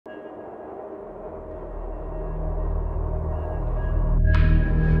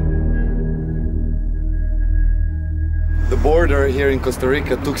border here in Costa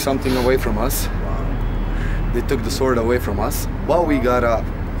Rica took something away from us. They took the sword away from us. Well, we got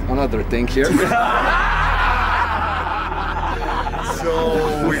another thing here.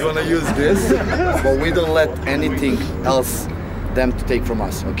 So we're gonna use this, but we don't let anything else them to take from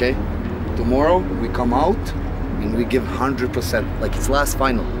us, okay? Tomorrow we come out and we give 100%, like it's last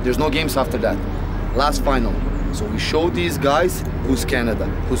final. There's no games after that. Last final. So we show these guys who's Canada,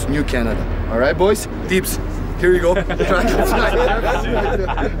 who's new Canada. All right, boys? Tips. Here you go. I've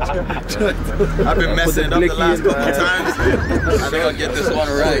been messing it up the last couple of times. I think I'll get this one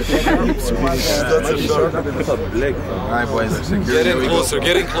right. All right, boys. Get in closer,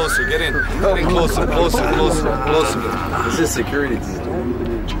 get in closer, get in. Get in closer, closer, closer, closer. This is security.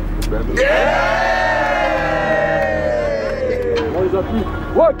 Yeah!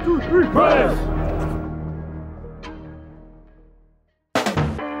 1, 2, 3, press!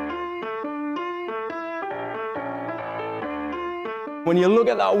 When you look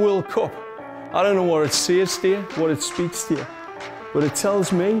at that World Cup, I don't know what it says to you, what it speaks to you, but it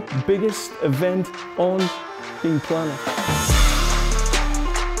tells me biggest event on the planet.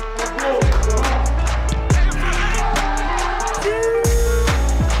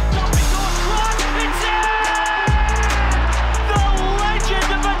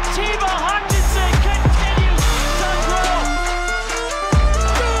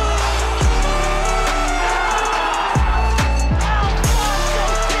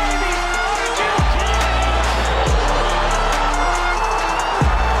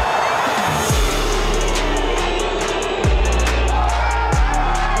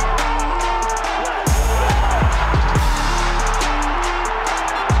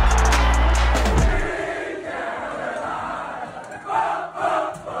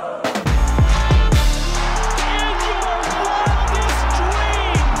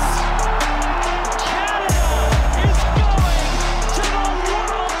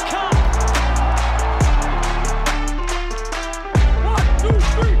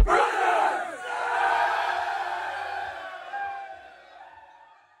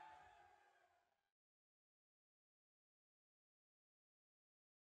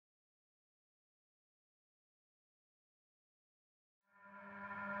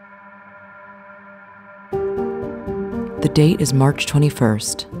 The date is March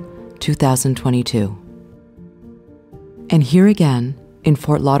 21st, 2022. And here again, in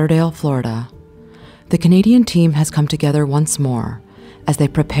Fort Lauderdale, Florida, the Canadian team has come together once more as they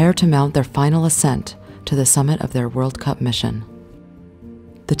prepare to mount their final ascent to the summit of their World Cup mission.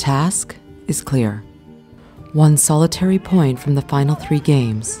 The task is clear. One solitary point from the final 3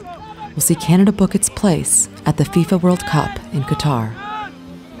 games will see Canada book its place at the FIFA World Cup in Qatar.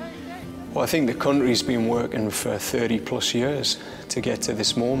 Well, I think the country's been working for 30+ years to get to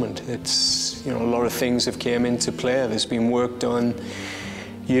this moment. It's, you know, a lot of things have came into play. There's been work done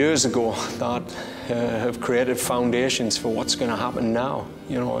years ago that have created foundations for what's going to happen now.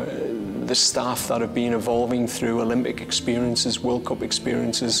 You know, the staff that have been evolving through Olympic experiences, World Cup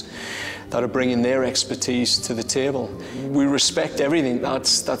experiences, that are bringing their expertise to the table. We respect everything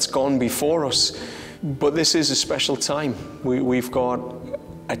that's gone before us, but this is a special time. We've got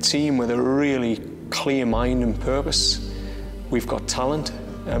a team with a really clear mind and purpose. We've got talent,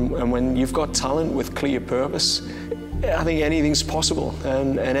 and when you've got talent with clear purpose, I think anything's possible,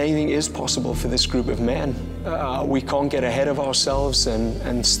 and anything is possible for this group of men. We can't get ahead of ourselves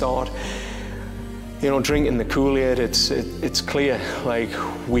and start, you know, drinking the Kool-Aid. It's clear, like,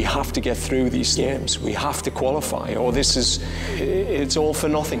 we have to get through these games. We have to qualify, or it's all for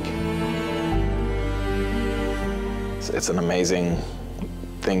nothing. It's an amazing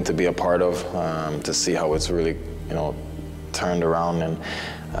thing to be a part of, to see how it's really, you know, turned around, and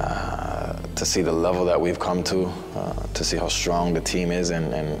to see the level that we've come to see how strong the team is,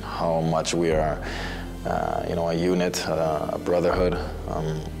 and how much we are, you know, a unit, a brotherhood,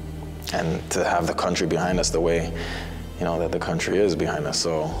 and to have the country behind us the way, you know, that the country is behind us.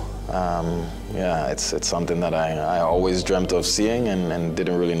 So yeah, it's something that I always dreamt of seeing, and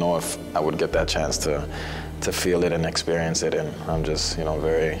didn't really know if I would get that chance to feel it and experience it. And I'm just, you know,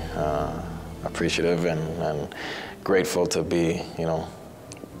 very appreciative and grateful to be, you know,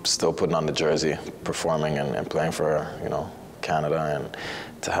 still putting on the jersey, performing and playing for, you know, Canada, and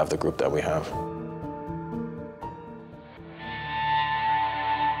to have the group that we have.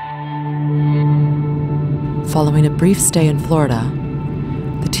 Following a brief stay in Florida,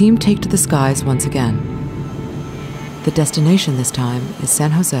 the team take to the skies once again. The destination this time is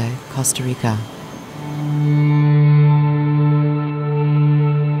San Jose, Costa Rica.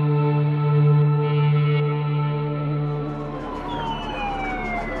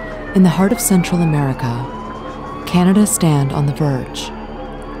 In the heart of Central America, Canada stand on the verge.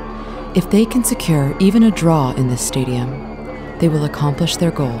 If they can secure even a draw in this stadium, they will accomplish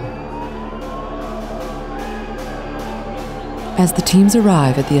their goal. As the teams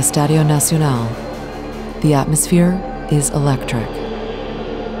arrive at the Estadio Nacional, the atmosphere is electric.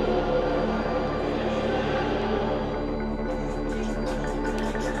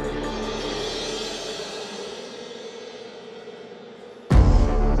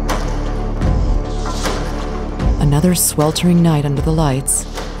 Another sweltering night under the lights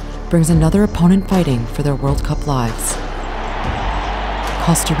brings another opponent fighting for their World Cup lives.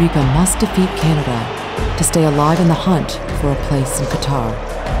 Costa Rica must defeat Canada to stay alive in the hunt for a place in Qatar.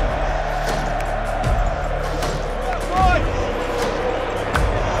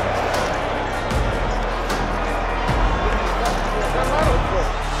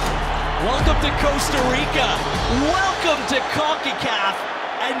 Welcome to Costa Rica. Welcome to CONCACAF.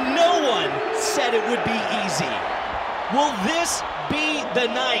 And no one said it would be easy. Will this be the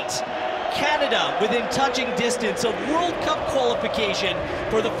night? Canada within touching distance of World Cup qualification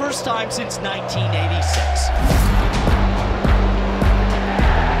for the first time since 1986.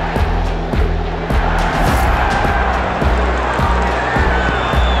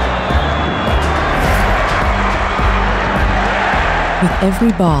 With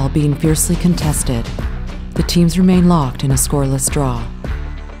every ball being fiercely contested, the teams remain locked in a scoreless draw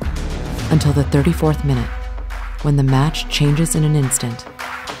until the 34th minute, when the match changes in an instant.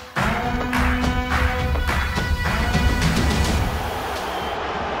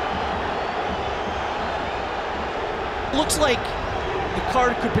 Looks like the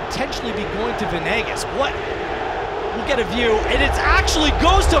card could potentially be going to Venegas. What? We'll get a view, and it actually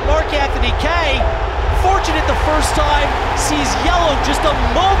goes to Marc-Anthony Kaye. Fortunate the first time, sees yellow just a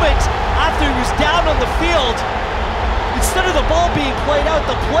moment after he was down on the field. Instead of the ball being played out,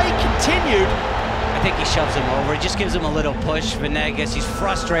 the play continued. I think he shoves him over. He just gives him a little push. Venegas, he's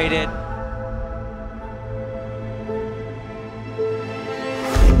frustrated.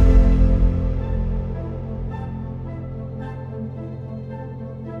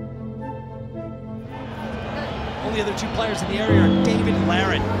 Only other two players in the area are David and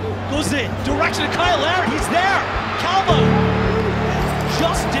Larin. Goes in, direction of Kyle Larin, he's there! Calvo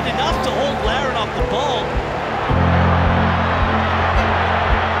just did enough to hold Larin off the ball.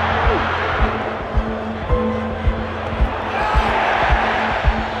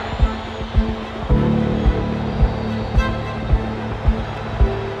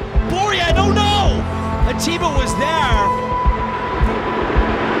 Boria, no! Atiba was there.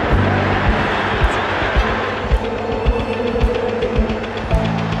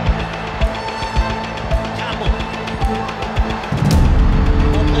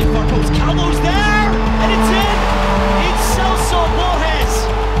 Calvo's there, and it's in! It's Celso Borges!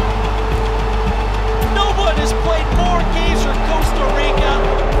 No one has played more games for Costa Rica.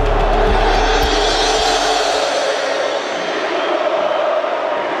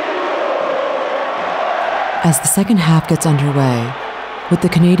 As the second half gets underway, with the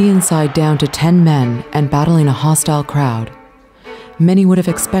Canadian side down to 10 men and battling a hostile crowd, many would have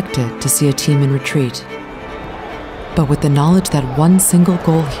expected to see a team in retreat. But with the knowledge that one single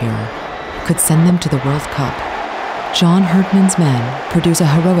goal here could send them to the World Cup, John Herdman's men produce a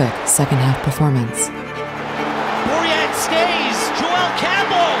heroic second-half performance. Bourian stays, Joel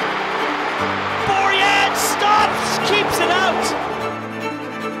Campbell! Bourian stops, keeps it out!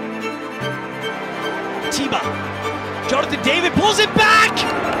 Tiba, Jonathan David pulls it back!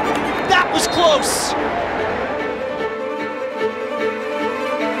 That was close!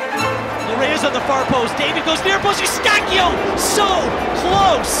 Lorea's on the far post, David goes near post, Eustachio! So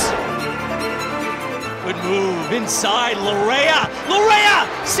close! Good move inside, Lorea!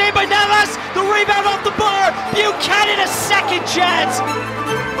 Saved by Navas! The rebound off the bar! Buchanan a second chance!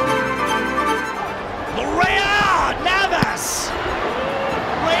 Lorea! Navas!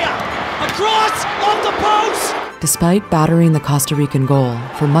 Lorea! Across! Off the post! Despite battering the Costa Rican goal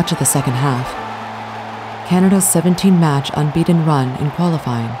for much of the second half, Canada's 17-match unbeaten run in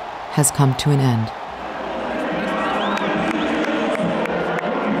qualifying has come to an end.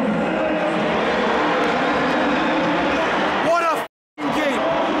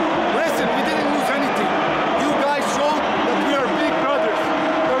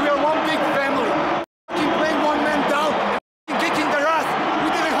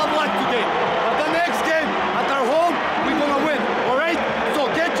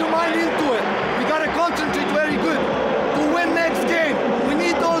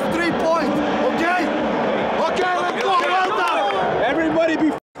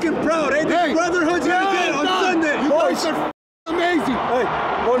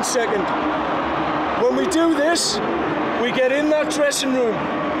 we do this, we get in that dressing room,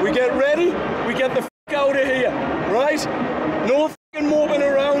 we get ready, we get the f out of here, right? No f***ing moping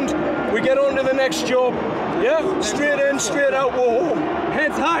around, we get on to the next job. Yeah? Straight in, straight out, we're home.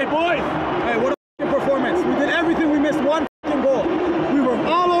 Heads high, boys! Hey, what a performance. We did everything, we missed one goal. We were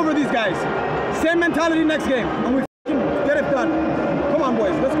all over these guys. Same mentality next game, and we get it done. Come on,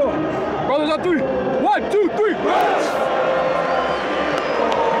 boys, let's go. Brothers on 3. 1, 2, 3.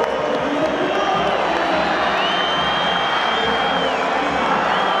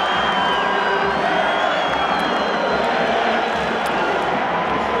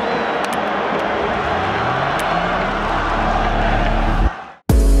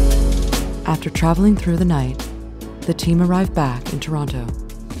 After traveling through the night, the team arrived back in Toronto.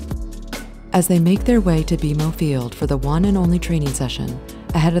 As they make their way to BMO Field for the one and only training session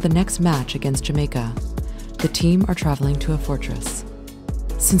ahead of the next match against Jamaica, the team are traveling to a fortress.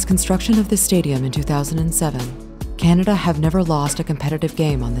 Since construction of this stadium in 2007, Canada have never lost a competitive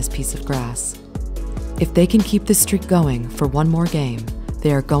game on this piece of grass. If they can keep this streak going for one more game,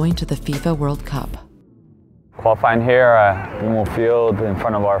 they are going to the FIFA World Cup. Qualifying here at BMO Field in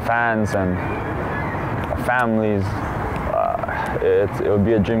front of our fans and our families, it would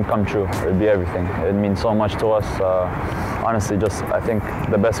be a dream come true. It would be everything. It means so much to us. Honestly, I think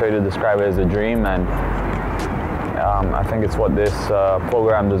the best way to describe it is a dream, and I think it's what this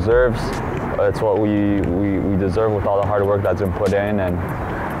program deserves. It's what we deserve with all the hard work that's been put in, and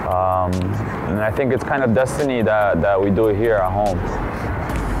I think it's kind of destiny that we do it here at home.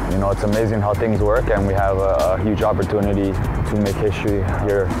 You know, it's amazing how things work, and we have a huge opportunity to make history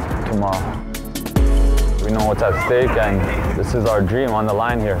here tomorrow. We know what's at stake, and this is our dream on the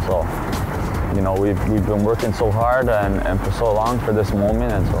line here. So, you know, we've been working so hard and for so long for this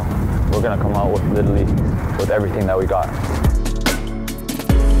moment, and so we're gonna come out with literally with everything that we got.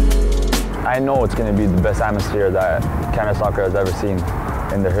 I know it's gonna be the best atmosphere that Canada Soccer has ever seen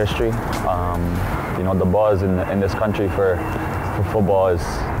in their history. You know, the buzz in this country for football is,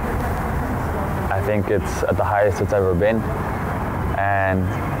 I think it's at the highest it's ever been, and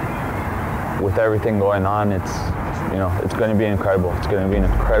with everything going on, it's going to be incredible. It's going to be an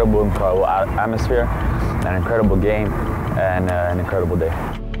incredible atmosphere, an incredible game, and an incredible day.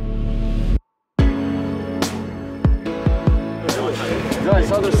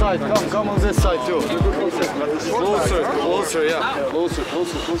 Guys, other side, come on this side too. Closer, yeah. Closer.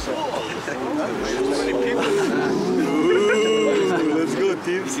 Let's go,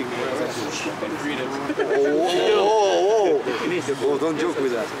 teams. Oh, don't joke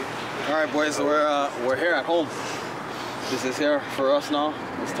with that. All right, boys, so we're here at home. This is here for us now.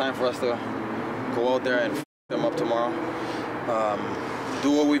 It's time for us to go out there and f them up tomorrow.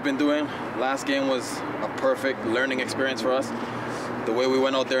 Do what we've been doing. Last game was a perfect learning experience for us. The way we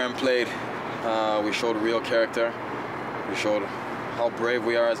went out there and played, we showed real character. We showed how brave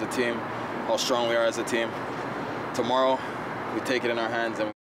we are as a team, how strong we are as a team. Tomorrow, we take it in our hands and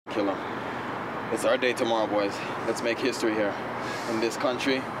we kill them. It's our day tomorrow, boys. Let's make history here in this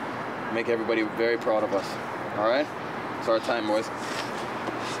country. Make everybody very proud of us. All right? It's our time, boys.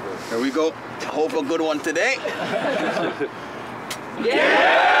 Here we go. Hope a good one today.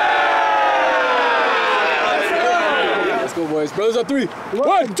 Let's go, boys. Brothers on 3.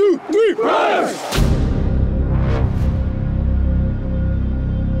 1, 2, 3. Brothers!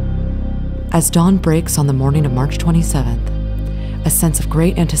 As dawn breaks on the morning of March 27th, a sense of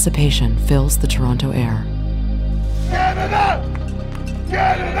great anticipation fills the Toronto air. Canada!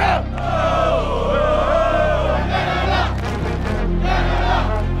 Canada!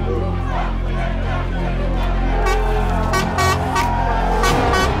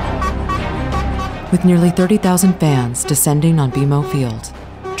 With nearly 30,000 fans descending on BMO Field,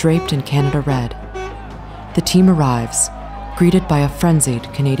 draped in Canada red, the team arrives, greeted by a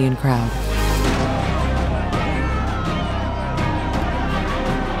frenzied Canadian crowd.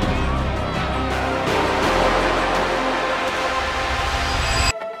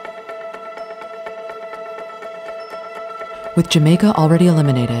 With Jamaica already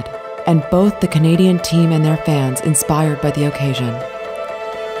eliminated, and both the Canadian team and their fans inspired by the occasion,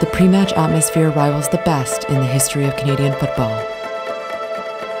 the pre-match atmosphere rivals the best in the history of Canadian football.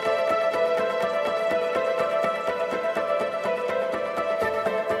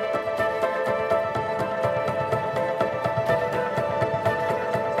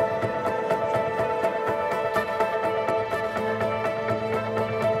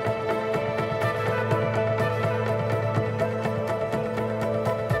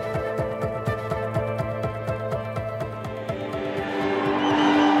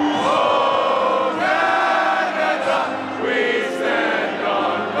 We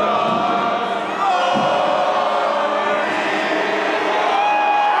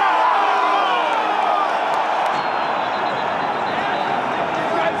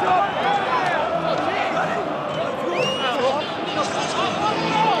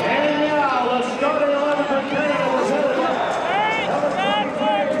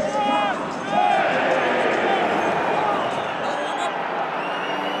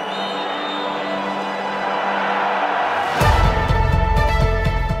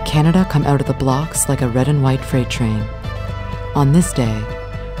Canada come out of the blocks like a red and white freight train. On this day,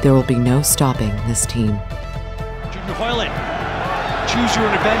 there will be no stopping this team. Junior Hoyland, choose your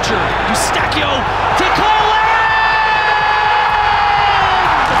own adventure. Eustachio to Kyle Larin!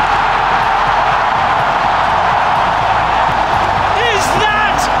 Is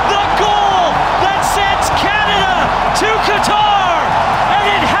that the goal that sends Canada to Qatar?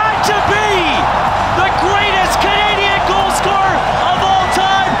 And it had to be the greatest Canadian goal scorer of all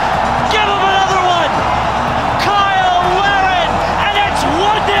time. Give him another one. Kyle Larin, and it's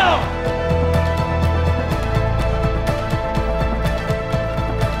 1-0.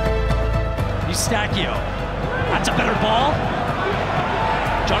 Eustachio, that's a better ball.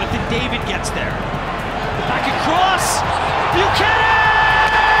 Jonathan David gets there. Back across, Buchanan!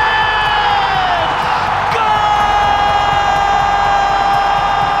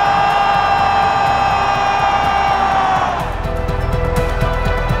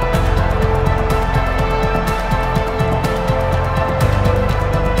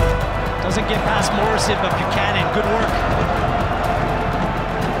 Doesn't get past Morrison, but Buchanan, good work.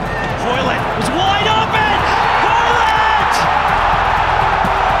 Hoyland was wide open! Hoyland!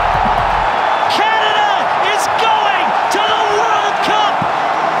 Canada is going to the World Cup!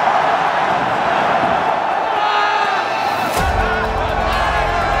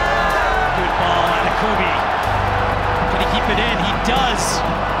 Good ball out of Kirby. Can he keep it in? He does.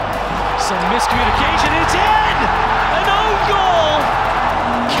 Some miscommunication, it's in! An own goal!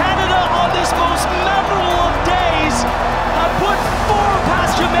 Canada, on this most memorable of days, have put 4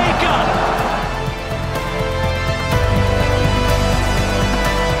 past Jamaica.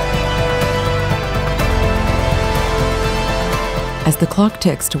 As the clock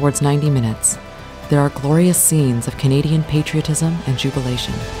ticks towards 90 minutes, there are glorious scenes of Canadian patriotism and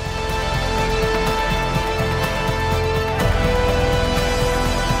jubilation.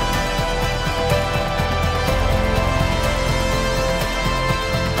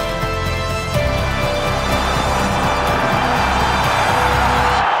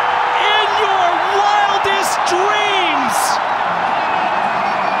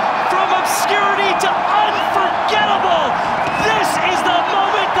 Obscurity to unforgettable. This is the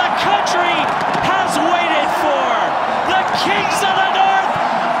moment the country has waited for. The Kings of the North,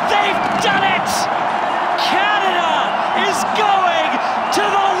 they've done it. Canada is going to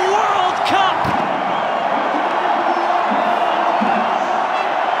the World Cup.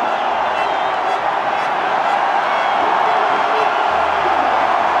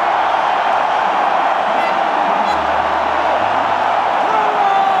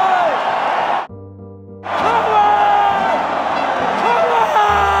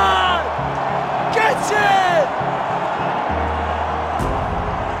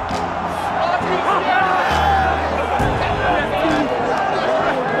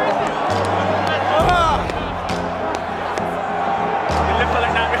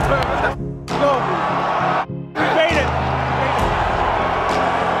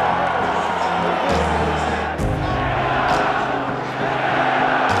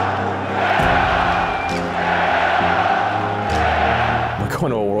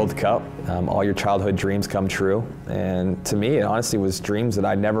 Going to a World Cup, all your childhood dreams come true, and to me it honestly was dreams that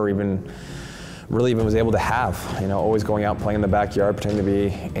I never really was able to have. You know, always going out playing in the backyard, pretending to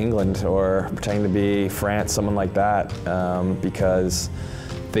be England or pretending to be France, someone like that, because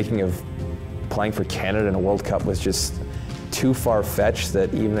thinking of playing for Canada in a World Cup was just too far-fetched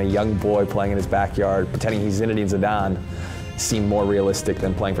that even a young boy playing in his backyard, pretending he's Zinedine Zidane, seemed more realistic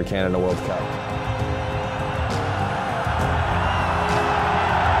than playing for Canada in a World Cup.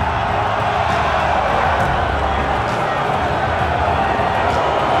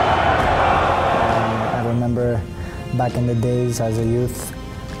 Back in the days as a youth,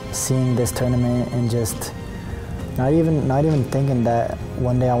 seeing this tournament and just not even thinking that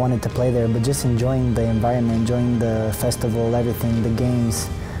one day I wanted to play there, but just enjoying the environment, enjoying the festival, everything, the games,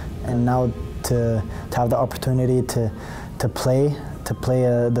 and now to have the opportunity to play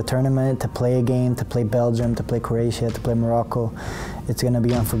the tournament, to play a game, to play Belgium, to play Croatia, to play Morocco, it's going to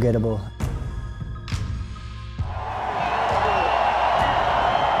be unforgettable.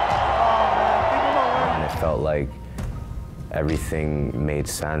 And it felt like everything made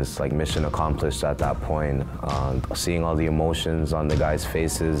sense, like mission accomplished at that point. Seeing all the emotions on the guys'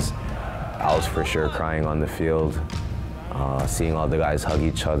 faces, I was for sure crying on the field. Seeing all the guys hug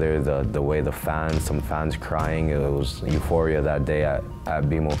each other, the way some fans crying, it was euphoria that day at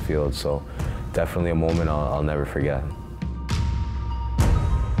BMO Field, so definitely a moment I'll never forget.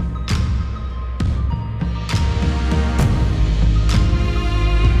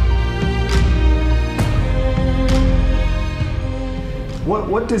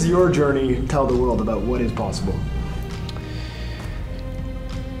 What does your journey tell the world about what is possible?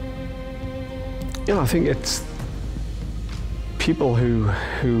 You know, I think it's people who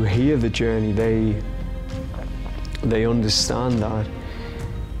hear the journey, they understand that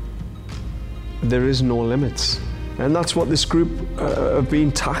there is no limits. And that's what this group have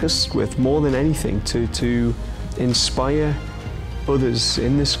been tasked with more than anything, to inspire others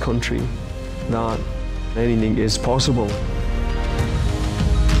in this country that anything is possible.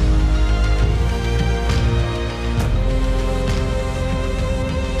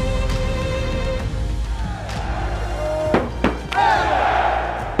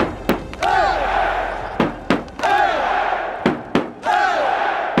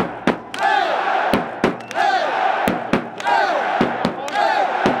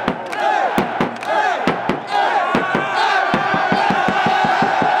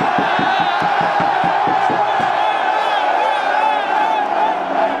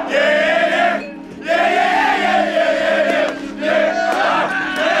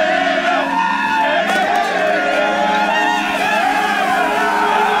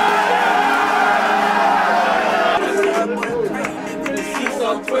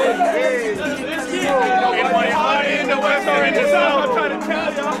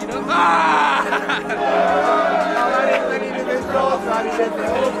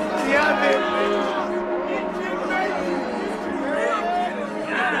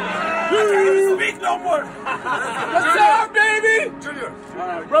 Speak no more. Let's go, baby. Junior. All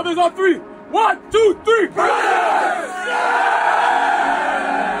right, brothers on three. 1, 2, 3. Brothers!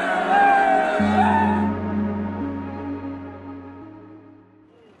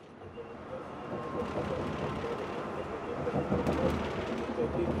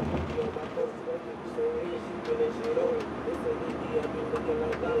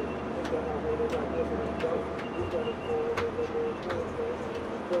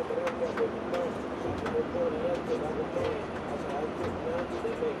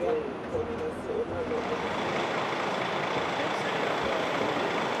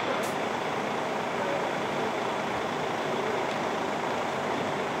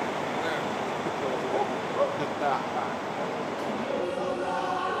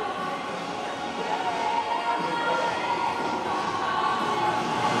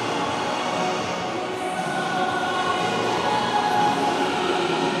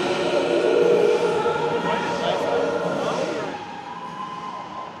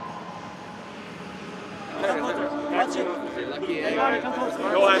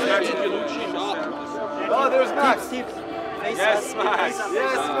 Oh, there's Max. Yes, Max.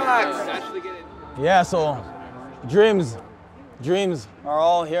 Yes, Max. Yeah, so dreams are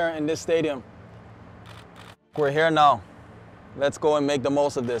all here in this stadium. We're here now. Let's go and make the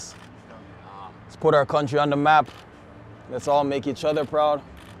most of this. Let's put our country on the map. Let's all make each other proud,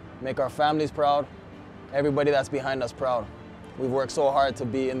 make our families proud, everybody that's behind us proud. We've worked so hard to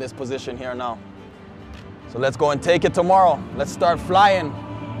be in this position here now. So let's go and take it tomorrow. Let's start flying.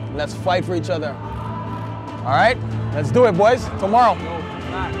 Let's fight for each other. All right? Let's do it, boys. Tomorrow.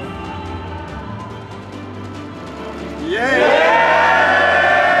 Yeah!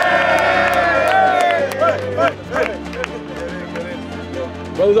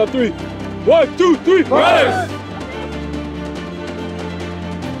 Brothers on three. 1, 2, 3. Brothers!